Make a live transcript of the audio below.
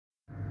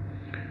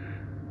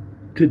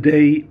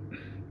Today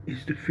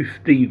is the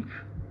 15th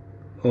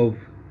of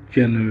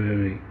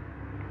January.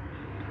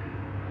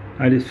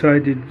 I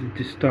decided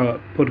to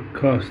start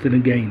podcasting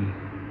again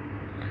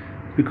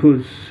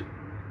because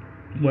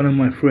one of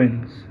my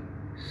friends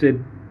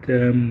said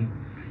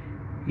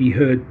he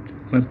heard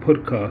my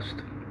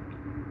podcast,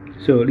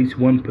 so at least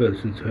one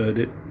person's heard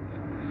it.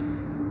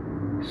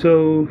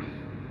 So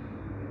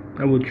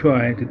I will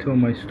try to tell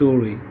my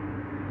story.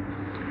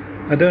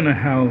 I don't know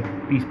how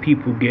these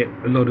people get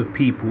a lot of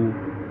people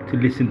to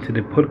listen to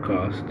the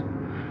podcast.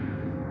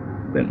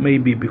 That may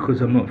be because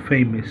I'm not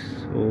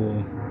famous,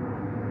 or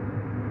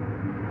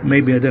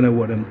maybe I don't know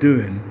what I'm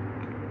doing,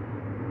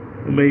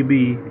 or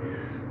maybe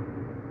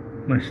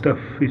my stuff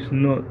is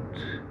not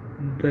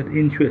that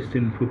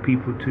interesting for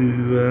people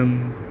to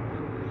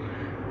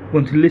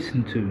want to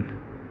listen to.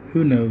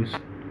 Who knows?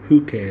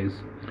 Who cares?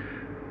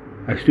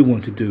 I still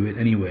want to do it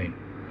anyway.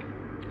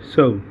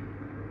 So,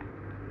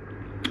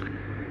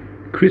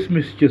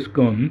 Christmas just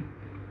gone,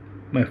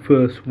 my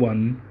first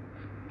one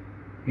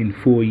in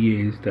 4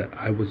 years that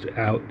I was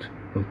out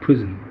of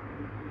prison.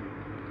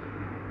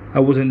 I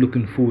wasn't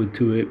looking forward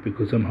to it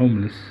because I'm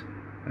homeless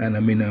and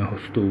I'm in a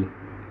hostel,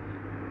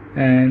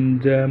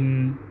 and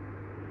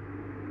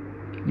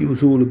it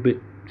was all a bit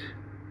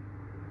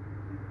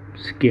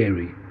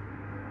scary,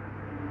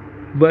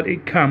 but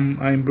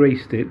I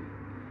embraced it,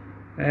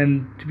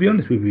 and to be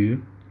honest with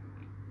you,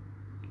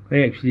 I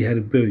actually had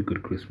a very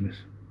good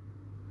Christmas.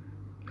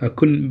 I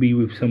couldn't be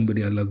with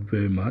somebody I loved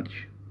very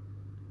much.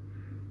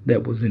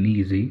 That wasn't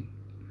easy,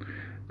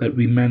 but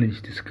we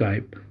managed to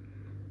Skype.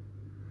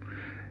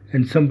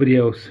 And somebody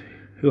else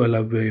who I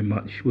love very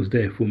much was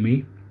there for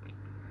me.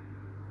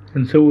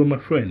 And so were my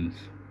friends.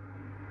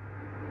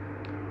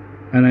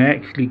 And I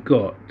actually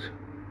got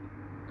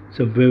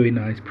some very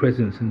nice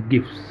presents and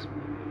gifts,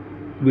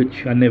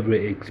 which I never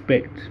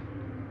expect,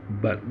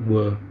 but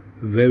were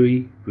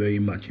very, very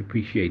much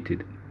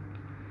appreciated.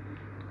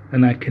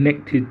 And I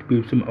connected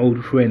with some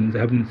old friends I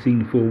haven't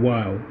seen for a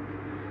while.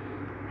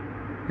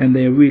 And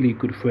they are really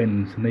good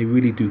friends, and they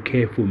really do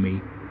care for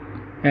me,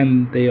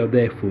 and they are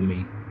there for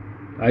me.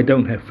 I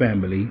don't have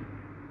family.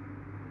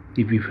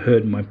 If you've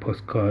heard my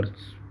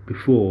postcards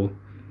before,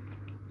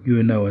 you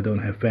will know I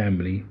don't have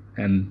family,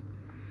 and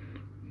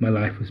my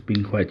life has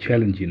been quite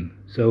challenging.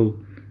 So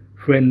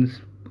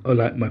friends are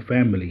like my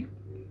family,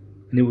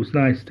 and it was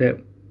nice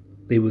that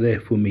they were there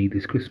for me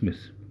this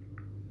Christmas.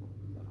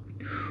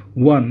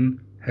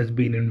 One has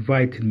been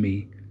inviting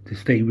me to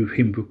stay with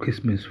him for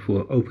Christmas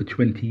for over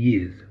 20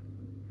 years.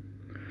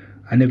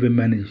 I never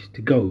managed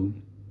to go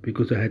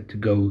because I had to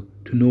go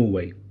to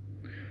Norway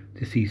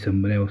to see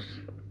someone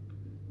else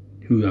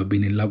who I've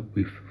been in love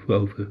with for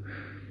over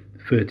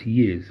 30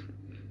 years.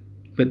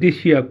 But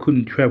this year I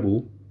couldn't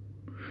travel,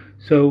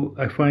 so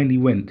I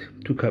finally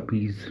took up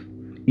his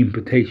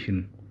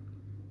invitation,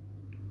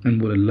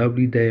 and what a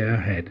lovely day I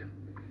had.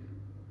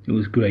 It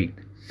was great,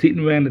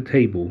 sitting around the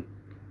table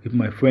with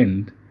my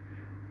friend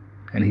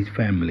and his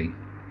family.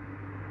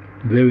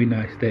 Very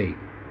nice day.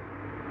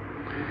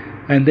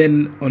 And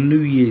then on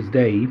New Year's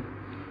Day,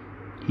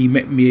 he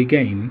met me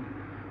again.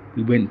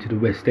 We went to the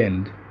West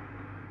End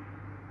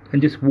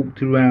and just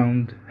walked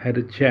around, had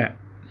a chat,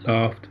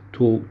 laughed,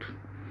 talked,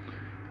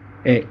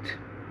 ate,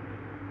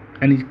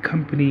 and his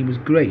company was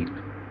great.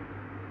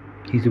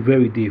 He's a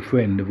very dear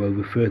friend of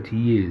over 30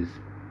 years.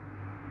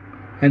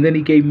 And then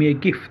he gave me a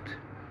gift,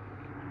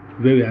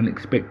 very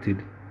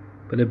unexpected,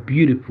 but a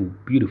beautiful,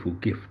 beautiful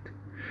gift,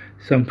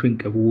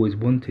 something I've always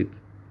wanted.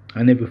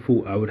 I never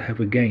thought I would have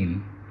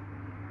again.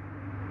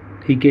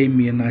 He gave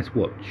me a nice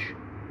watch,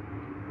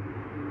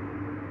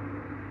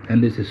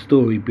 and there's a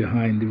story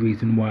behind the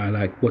reason why I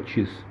like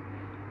watches.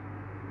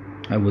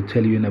 I will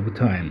tell you another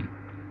time.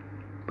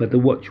 But the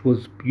watch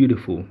was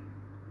beautiful,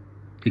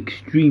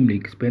 extremely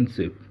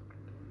expensive,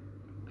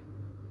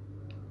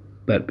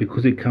 but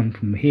because it comes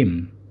from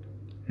him,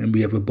 and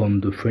we have a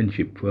bond of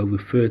friendship for over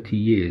 30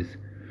 years,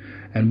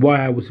 and while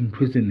I was in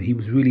prison, he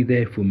was really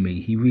there for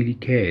me. He really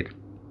cared.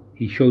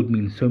 He showed me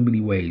in so many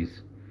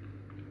ways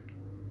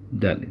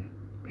that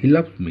he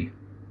loves me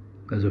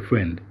as a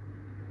friend.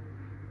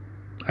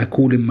 I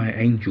call him my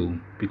angel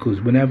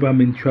because whenever I'm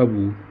in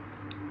trouble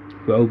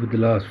for over the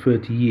last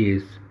 30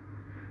 years,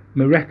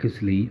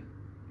 miraculously,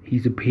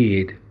 he's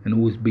appeared and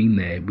always been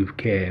there with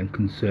care and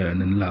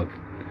concern and love.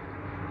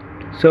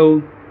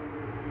 So,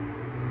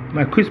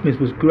 my Christmas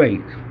was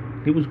great.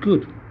 It was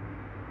good.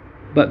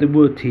 But there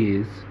were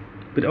tears,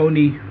 but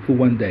only for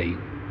one day.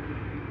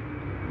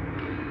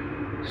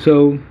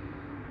 So,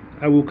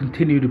 I will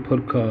continue the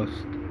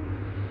podcast,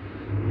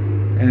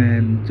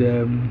 and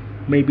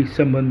maybe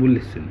someone will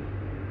listen.